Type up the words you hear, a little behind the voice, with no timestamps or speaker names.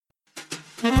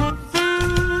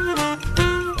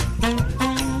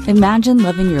Imagine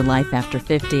living your life after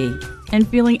 50 and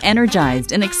feeling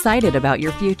energized and excited about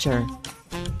your future.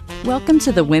 Welcome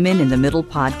to the Women in the Middle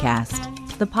podcast,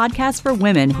 the podcast for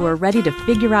women who are ready to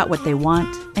figure out what they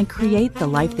want and create the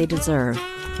life they deserve.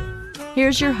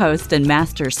 Here's your host and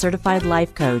master certified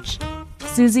life coach,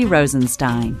 Susie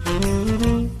Rosenstein.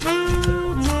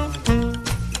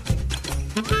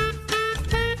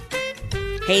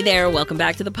 Hey there, welcome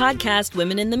back to the podcast,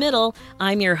 Women in the Middle.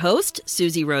 I'm your host,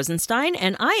 Susie Rosenstein,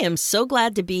 and I am so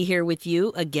glad to be here with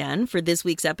you again for this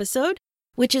week's episode,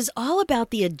 which is all about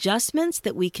the adjustments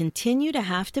that we continue to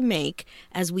have to make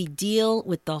as we deal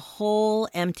with the whole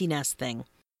empty nest thing.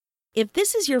 If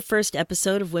this is your first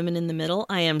episode of Women in the Middle,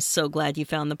 I am so glad you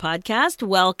found the podcast.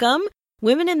 Welcome.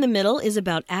 Women in the Middle is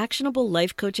about actionable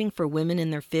life coaching for women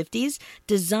in their 50s,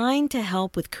 designed to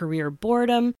help with career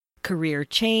boredom, career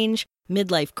change,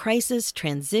 midlife crisis,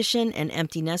 transition, and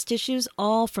empty nest issues,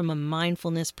 all from a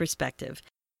mindfulness perspective.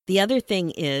 The other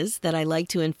thing is that I like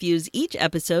to infuse each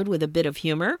episode with a bit of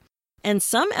humor, and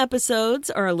some episodes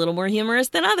are a little more humorous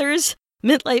than others,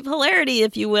 midlife hilarity,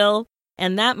 if you will.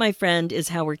 And that, my friend, is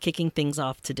how we're kicking things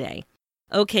off today.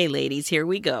 Okay, ladies, here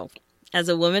we go. As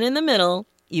a woman in the middle,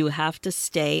 you have to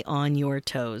stay on your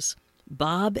toes.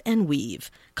 Bob and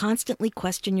weave. Constantly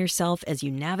question yourself as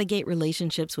you navigate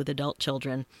relationships with adult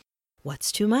children.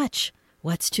 What's too much?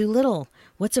 What's too little?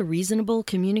 What's a reasonable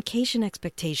communication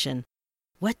expectation?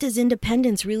 What does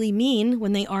independence really mean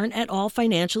when they aren't at all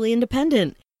financially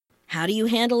independent? How do you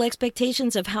handle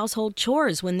expectations of household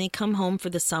chores when they come home for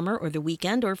the summer or the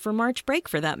weekend or for March break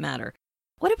for that matter?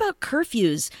 What about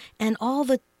curfews and all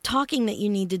the talking that you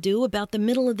need to do about the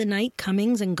middle of the night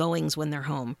comings and goings when they're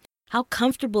home? How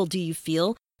comfortable do you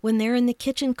feel when they're in the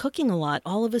kitchen cooking a lot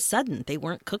all of a sudden? They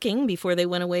weren't cooking before they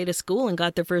went away to school and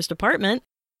got their first apartment.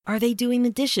 Are they doing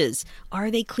the dishes? Are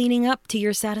they cleaning up to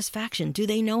your satisfaction? Do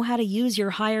they know how to use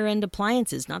your higher-end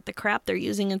appliances, not the crap they're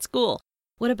using in school?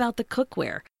 What about the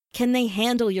cookware? Can they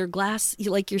handle your glass,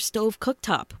 like your stove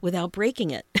cooktop, without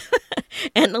breaking it?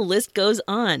 And the list goes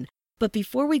on. But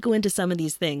before we go into some of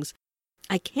these things,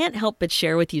 I can't help but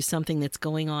share with you something that's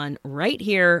going on right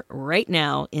here, right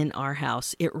now in our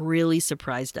house. It really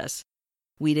surprised us.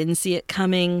 We didn't see it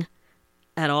coming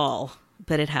at all,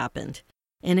 but it happened.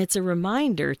 And it's a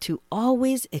reminder to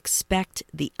always expect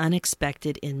the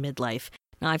unexpected in midlife.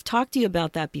 Now, I've talked to you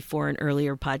about that before in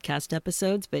earlier podcast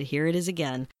episodes, but here it is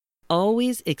again.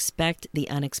 Always expect the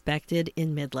unexpected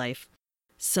in midlife.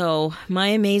 So, my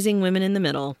amazing women in the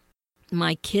middle,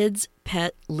 my kid's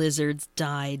pet lizards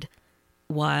died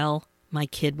while my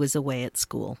kid was away at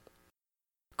school.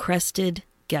 Crested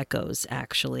geckos,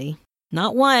 actually.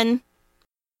 Not one,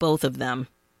 both of them.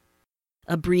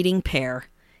 A breeding pair.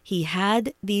 He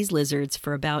had these lizards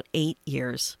for about 8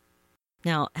 years.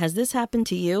 Now, has this happened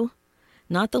to you?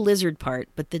 Not the lizard part,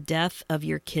 but the death of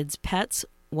your kid's pets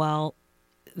while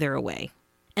they're away.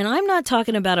 And I'm not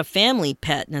talking about a family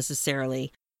pet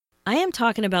necessarily. I am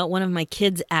talking about one of my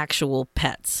kids' actual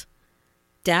pets.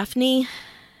 Daphne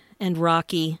and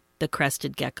Rocky, the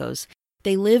crested geckos.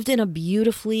 They lived in a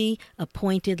beautifully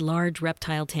appointed large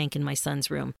reptile tank in my son's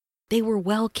room. They were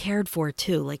well cared for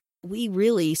too. Like, we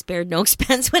really spared no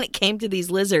expense when it came to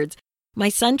these lizards. My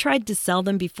son tried to sell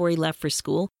them before he left for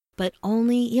school, but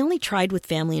he only tried with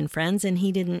family and friends, and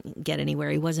he didn't get anywhere.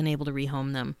 He wasn't able to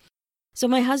rehome them. So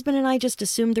my husband and I just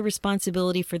assumed the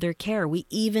responsibility for their care. We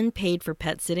even paid for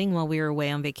pet sitting while we were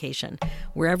away on vacation.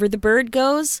 Wherever the bird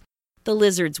goes, the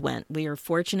lizards went. We are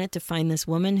fortunate to find this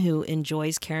woman who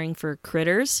enjoys caring for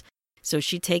critters, so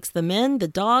she takes them in. The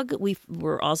dog, we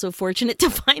were also fortunate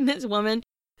to find this woman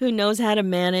who knows how to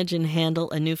manage and handle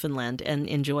a Newfoundland and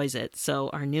enjoys it. So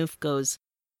our Newf goes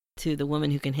to the woman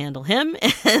who can handle him,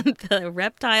 and the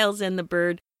reptiles and the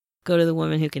bird go to the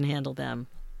woman who can handle them.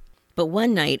 But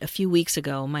one night, a few weeks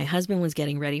ago, my husband was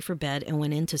getting ready for bed and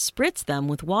went in to spritz them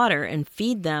with water and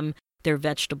feed them their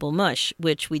vegetable mush,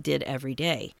 which we did every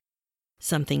day.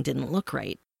 Something didn't look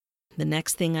right. The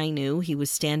next thing I knew, he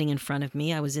was standing in front of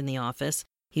me. I was in the office.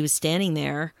 He was standing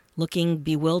there looking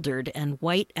bewildered and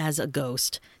white as a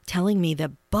ghost, telling me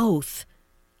that both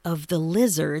of the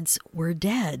lizards were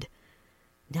dead.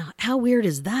 Now, how weird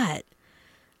is that?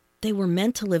 They were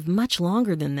meant to live much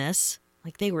longer than this.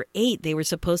 Like, they were 8. They were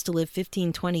supposed to live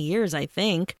 15, 20 years, I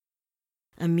think.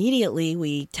 Immediately,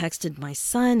 we texted my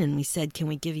son and we said, can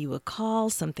we give you a call?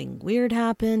 Something weird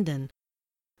happened. And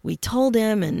we told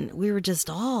him, and we were just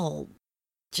all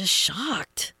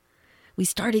shocked. We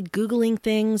started Googling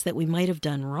things that we might have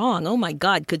done wrong. Oh my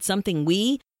God, could something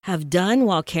we have done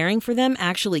while caring for them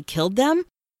actually killed them?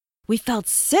 We felt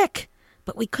sick,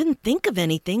 but we couldn't think of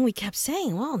anything. We kept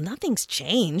saying, well, nothing's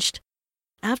changed.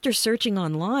 After searching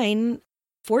online,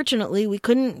 fortunately, we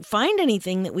couldn't find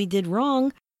anything that we did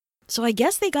wrong. So I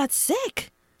guess they got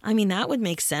sick. I mean, that would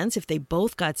make sense if they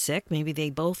both got sick. Maybe they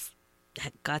both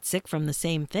got sick from the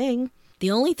same thing. The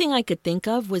only thing I could think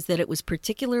of was that it was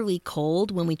particularly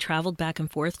cold when we traveled back and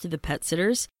forth to the pet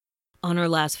sitters on our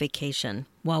last vacation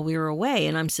while we were away.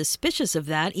 And I'm suspicious of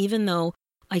that, even though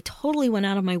I totally went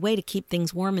out of my way to keep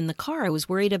things warm in the car. I was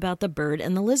worried about the bird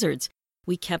and the lizards.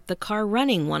 We kept the car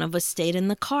running. One of us stayed in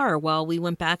the car while we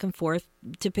went back and forth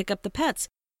to pick up the pets.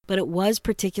 But it was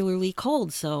particularly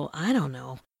cold, so I don't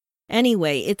know.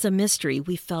 Anyway, it's a mystery.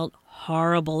 We felt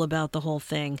horrible about the whole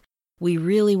thing. We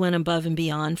really went above and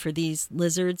beyond for these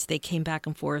lizards. They came back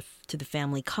and forth to the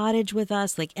family cottage with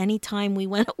us. Like anytime we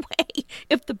went away,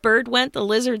 if the bird went, the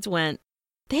lizards went.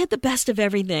 They had the best of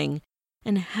everything.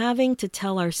 And having to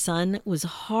tell our son was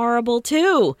horrible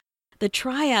too. The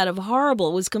triad of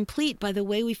horrible was complete by the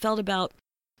way we felt about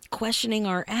questioning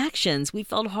our actions. We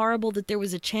felt horrible that there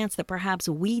was a chance that perhaps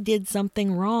we did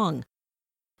something wrong.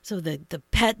 So the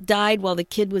pet died while the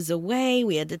kid was away.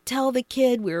 We had to tell the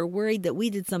kid. We were worried that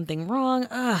we did something wrong.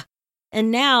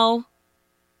 And now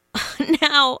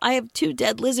I have 2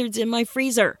 dead lizards in my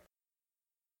freezer,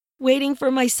 waiting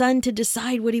for my son to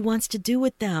decide what he wants to do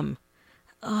with them.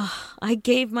 I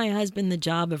gave my husband the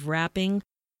job of wrapping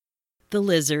the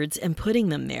lizards and putting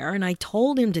them there, and I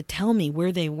told him to tell me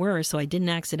where they were so I didn't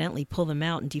accidentally pull them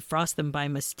out and defrost them by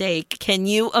mistake. Can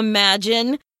you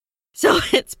imagine? So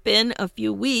it's been a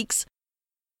few weeks,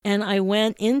 and I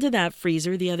went into that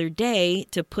freezer the other day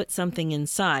to put something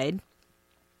inside.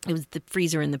 It was the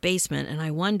freezer in the basement, and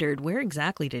I wondered, where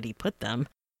exactly did he put them?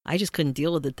 I just couldn't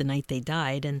deal with it the night they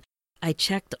died, and I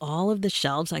checked all of the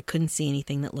shelves. I couldn't see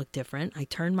anything that looked different. I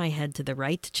turned my head to the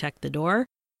right to check the door.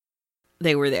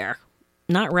 They were there.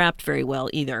 Not wrapped very well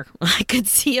either. I could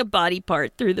see a body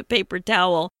part through the paper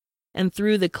towel and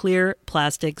through the clear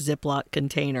plastic Ziploc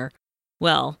container.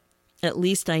 Well, at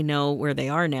least I know where they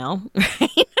are now,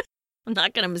 right? I'm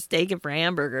not going to mistake it for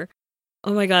hamburger.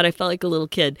 Oh my God, I felt like a little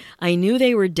kid. I knew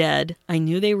they were dead. I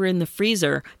knew they were in the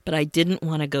freezer, but I didn't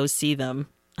want to go see them.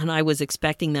 And I was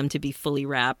expecting them to be fully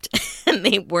wrapped, and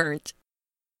they weren't.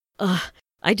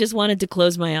 I just wanted to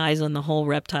close my eyes on the whole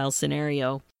reptile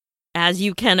scenario. As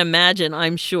you can imagine,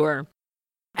 I'm sure.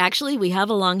 Actually, we have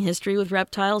a long history with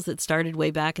reptiles that started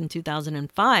way back in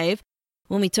 2005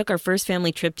 when we took our first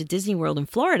family trip to Disney World in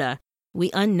Florida.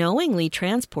 We unknowingly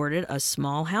transported a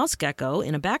small house gecko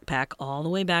in a backpack all the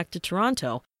way back to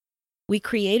Toronto. We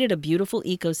created a beautiful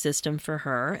ecosystem for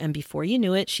her, and before you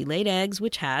knew it, she laid eggs,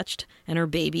 which hatched, and her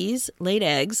babies laid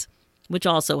eggs, which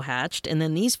also hatched, and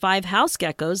then these 5 house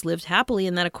geckos lived happily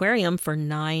in that aquarium for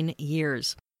 9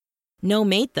 years. No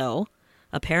mate, though.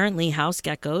 Apparently, house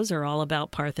geckos are all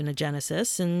about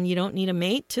parthenogenesis, and you don't need a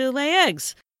mate to lay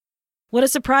eggs. What a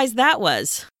surprise that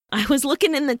was. I was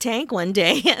looking in the tank one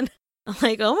day, and I'm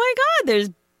like, oh my God, there's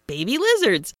baby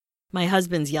lizards. My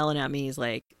husband's yelling at me. He's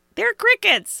like, they're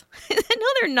crickets. No,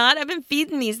 they're not. I've been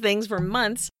feeding these things for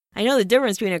months. I know the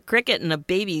difference between a cricket and a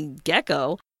baby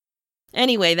gecko.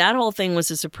 Anyway, that whole thing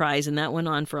was a surprise, and that went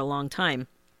on for a long time.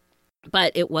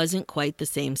 But it wasn't quite the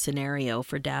same scenario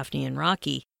for Daphne and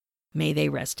Rocky. May they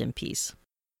rest in peace.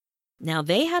 Now,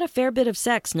 they had a fair bit of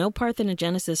sex, no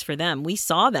parthenogenesis for them. We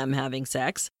saw them having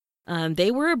sex. They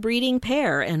were a breeding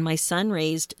pair, and my son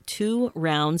raised 2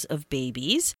 rounds of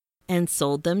babies and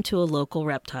sold them to a local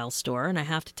reptile store. And I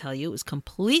have to tell you, it was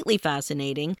completely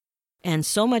fascinating and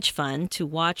so much fun to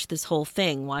watch this whole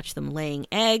thing, watch them laying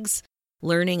eggs,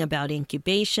 learning about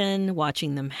incubation,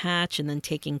 watching them hatch, and then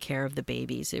taking care of the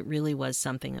babies. It really was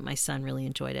something that my son really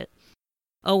enjoyed it.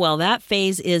 Oh, well, that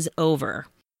phase is over.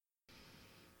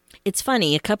 It's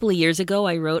funny, a couple of years ago,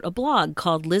 I wrote a blog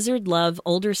called Lizard Love,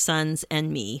 Older Sons,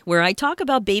 and Me, where I talk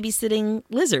about babysitting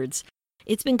lizards.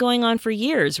 It's been going on for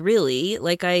years, really,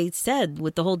 like I said,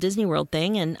 with the whole Disney World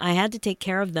thing, and I had to take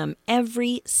care of them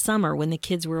every summer when the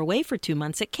kids were away for 2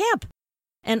 months at camp.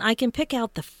 And I can pick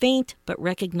out the faint but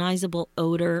recognizable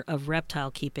odor of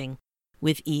reptile keeping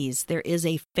with ease. There is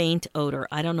a faint odor.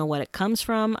 I don't know what it comes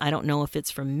from. I don't know if it's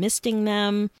from misting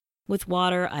them with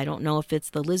water. I don't know if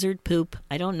it's the lizard poop.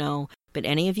 I don't know. But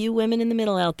any of you women in the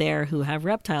middle out there who have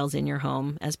reptiles in your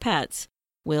home as pets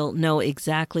will know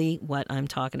exactly what I'm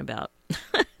talking about.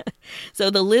 So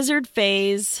the lizard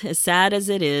phase, as sad as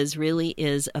it is, really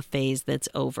is a phase that's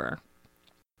over.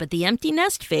 But the empty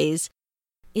nest phase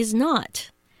is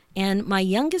not. And my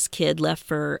youngest kid left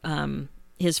for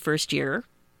his first year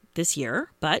this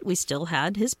year, but we still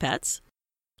had his pets.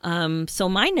 So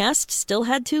my nest still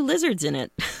had 2 lizards in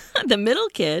it. The middle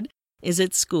kid is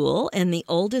at school, and the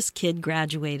oldest kid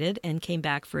graduated and came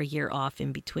back for a year off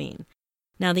in between.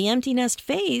 Now, the empty nest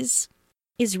phase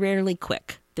is rarely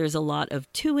quick. There's a lot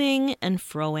of toing and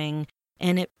froing,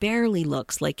 and it barely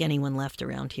looks like anyone left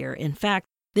around here. In fact,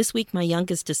 this week my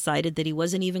youngest decided that he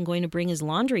wasn't even going to bring his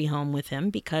laundry home with him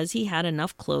because he had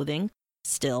enough clothing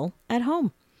still at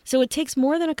home. So it takes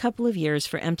more than a couple of years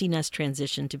for empty nest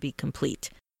transition to be complete.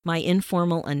 My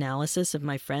informal analysis of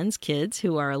my friends' kids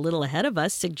who are a little ahead of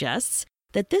us suggests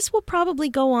that this will probably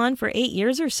go on for 8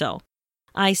 years or so.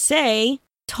 I say,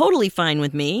 totally fine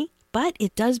with me, but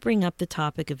it does bring up the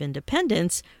topic of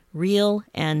independence, real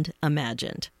and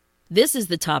imagined. This is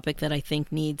the topic that I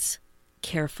think needs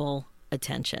careful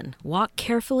attention. Walk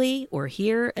carefully or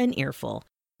hear an earful.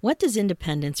 What does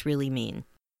independence really mean?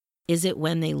 Is it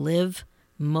when they live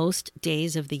most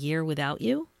days of the year without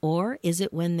you? Or is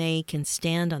it when they can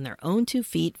stand on their own 2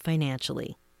 feet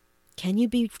financially? Can you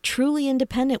be truly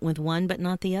independent with one but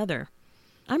not the other?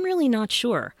 I'm really not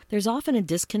sure. There's often a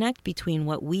disconnect between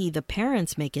what we, the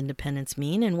parents, make independence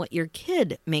mean and what your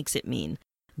kid makes it mean.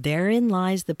 Therein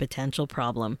lies the potential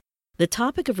problem. The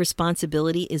topic of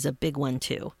responsibility is a big one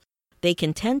too. They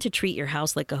can tend to treat your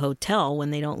house like a hotel when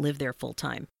they don't live there full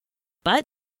time. But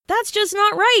that's just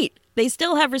not right. They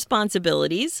still have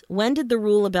responsibilities. When did the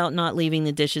rule about not leaving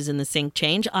the dishes in the sink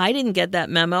change? I didn't get that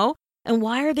memo. And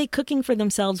why are they cooking for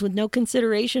themselves with no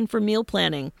consideration for meal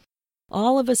planning?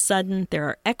 All of a sudden, there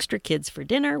are extra kids for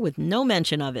dinner with no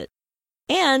mention of it.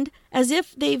 And as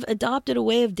if they've adopted a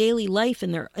way of daily life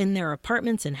in their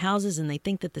apartments and houses, and they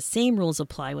think that the same rules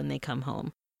apply when they come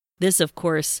home. This, of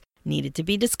course, needed to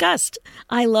be discussed.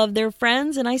 I love their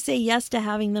friends, and I say yes to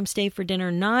having them stay for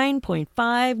dinner 9.5,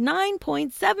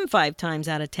 9.75 times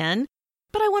out of 10.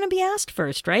 But I want to be asked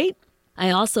first, right? I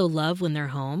also love when they're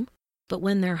home. But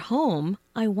when they're home,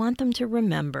 I want them to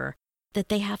remember that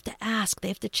they have to ask, they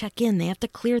have to check in, they have to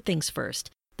clear things first.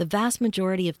 The vast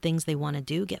majority of things they want to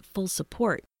do get full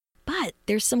support. But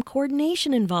there's some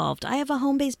coordination involved. I have a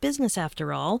home-based business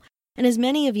after all. And as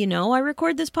many of you know, I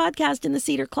record this podcast in the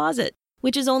Cedar Closet,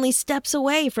 which is only steps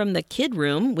away from the kid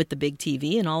room with the big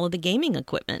TV and all of the gaming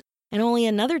equipment, and only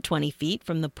another 20 feet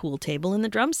from the pool table and the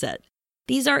drum set.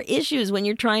 These are issues when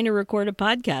you're trying to record a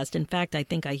podcast. In fact, I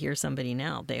think I hear somebody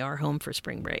now. They are home for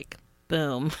spring break.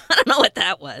 Boom. I don't know what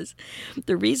that was.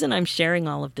 The reason I'm sharing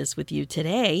all of this with you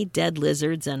today, dead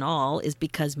lizards and all, is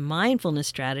because mindfulness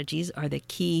strategies are the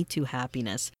key to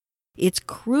happiness. It's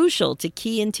crucial to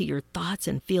key into your thoughts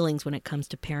and feelings when it comes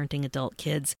to parenting adult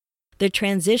kids. The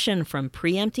transition from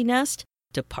pre-empty nest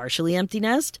to partially empty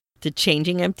nest to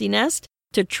changing empty nest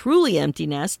to truly empty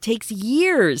nest takes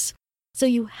years. So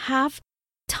you have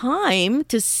time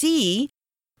to see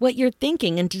what you're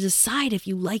thinking and to decide if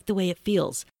you like the way it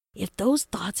feels. If those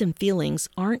thoughts and feelings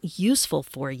aren't useful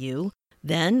for you,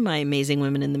 then, my amazing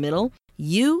women in the middle,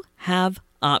 you have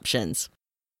options.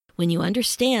 When you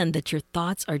understand that your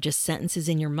thoughts are just sentences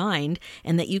in your mind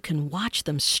and that you can watch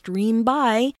them stream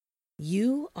by,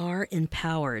 you are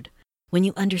empowered. When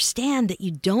you understand that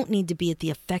you don't need to be at the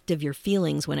effect of your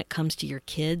feelings when it comes to your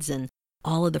kids and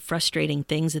all of the frustrating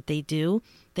things that they do,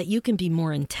 that you can be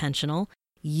more intentional,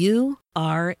 you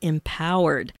are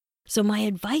empowered. So my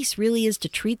advice really is to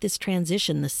treat this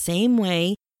transition the same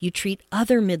way you treat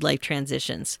other midlife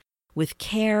transitions, with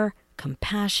care,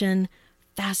 compassion,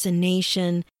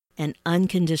 fascination, and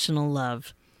unconditional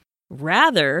love,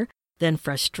 rather than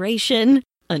frustration,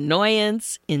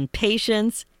 annoyance,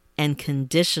 impatience, and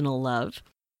conditional love.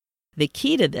 The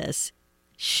key to this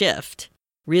shift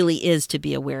really is to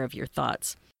be aware of your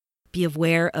thoughts. Be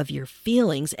aware of your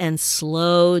feelings and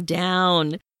slow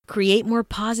down. Create more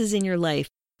pauses in your life.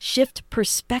 Shift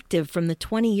perspective from the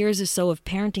 20 years or so of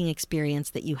parenting experience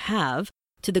that you have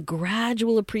to the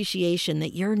gradual appreciation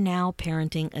that you're now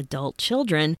parenting adult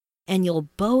children, and you'll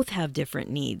both have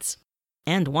different needs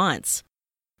and wants.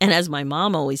 And as my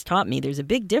mom always taught me, there's a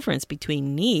big difference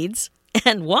between needs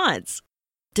and wants.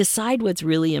 Decide what's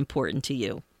really important to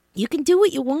you. You can do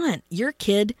what you want, your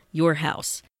kid, your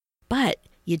house. But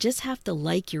you just have to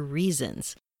like your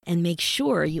reasons and make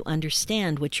sure you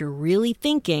understand what you're really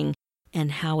thinking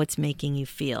and how it's making you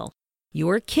feel.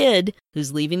 Your kid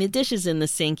who's leaving the dishes in the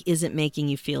sink isn't making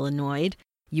you feel annoyed.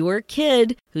 Your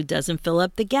kid who doesn't fill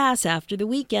up the gas after the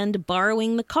weekend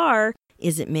borrowing the car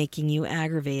isn't making you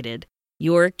aggravated.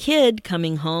 Your kid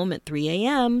coming home at 3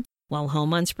 a.m. while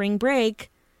home on spring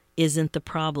break isn't the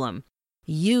problem.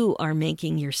 You are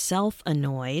making yourself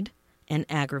annoyed and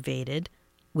aggravated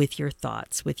with your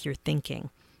thoughts, with your thinking.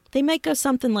 They might go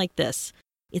something like this.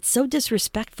 It's so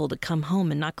disrespectful to come home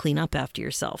and not clean up after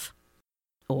yourself.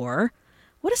 Or,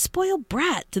 what a spoiled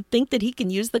brat to think that he can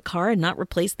use the car and not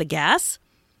replace the gas.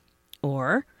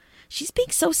 Or, she's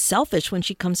being so selfish when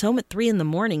she comes home at 3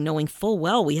 a.m, knowing full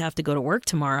well we have to go to work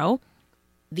tomorrow.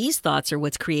 These thoughts are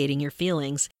what's creating your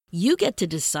feelings. You get to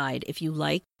decide if you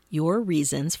like your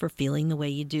reasons for feeling the way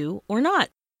you do or not.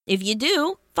 If you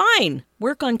do, fine.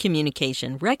 Work on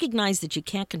communication. Recognize that you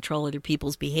can't control other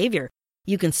people's behavior.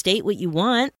 You can state what you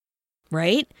want,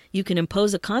 right? You can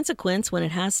impose a consequence when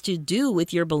it has to do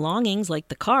with your belongings, like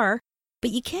the car,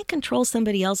 but you can't control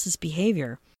somebody else's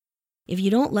behavior. If you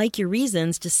don't like your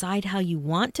reasons, decide how you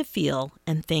want to feel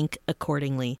and think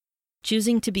accordingly.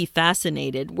 Choosing to be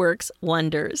fascinated works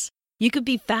wonders. You could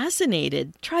be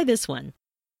fascinated. Try this one.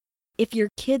 If your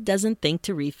kid doesn't think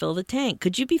to refill the tank,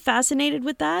 could you be fascinated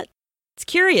with that? It's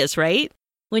curious, right?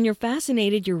 When you're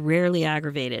fascinated, you're rarely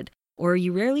aggravated, or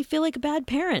you rarely feel like a bad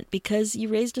parent because you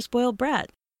raised a spoiled brat.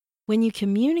 When you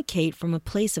communicate from a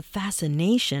place of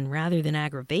fascination rather than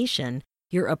aggravation,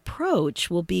 your approach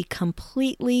will be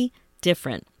completely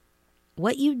different.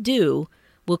 What you do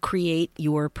will create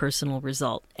your personal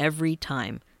result every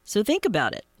time. So think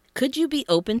about it. Could you be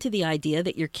open to the idea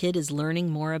that your kid is learning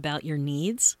more about your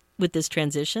needs with this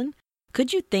transition?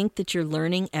 Could you think that you're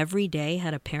learning every day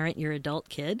how to parent your adult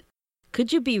kid?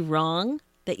 Could you be wrong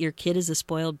that your kid is a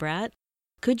spoiled brat?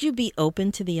 Could you be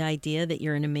open to the idea that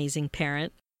you're an amazing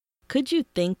parent? Could you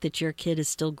think that your kid is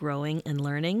still growing and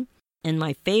learning? And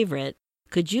my favorite,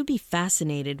 could you be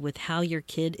fascinated with how your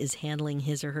kid is handling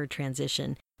his or her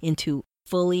transition into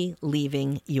fully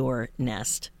leaving your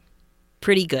nest?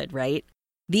 Pretty good, right?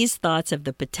 These thoughts have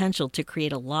the potential to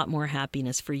create a lot more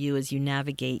happiness for you as you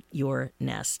navigate your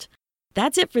nest.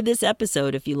 That's it for this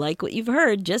episode. If you like what you've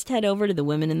heard, just head over to the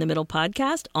Women in the Middle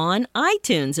podcast on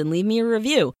iTunes and leave me a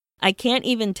review. I can't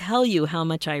even tell you how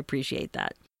much I appreciate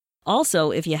that.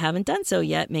 Also, if you haven't done so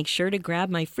yet, make sure to grab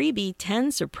my freebie,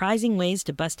 10 Surprising Ways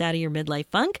to Bust Out of Your Midlife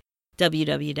Funk,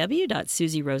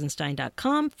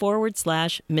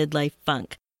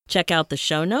 www.susierosenstein.com/midlifefunk. Check out the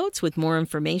show notes with more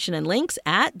information and links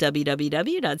at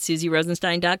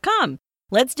www.susierosenstein.com.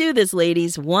 Let's do this,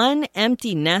 ladies, one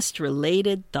empty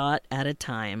nest-related thought at a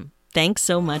time. Thanks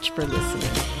so much for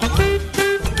listening.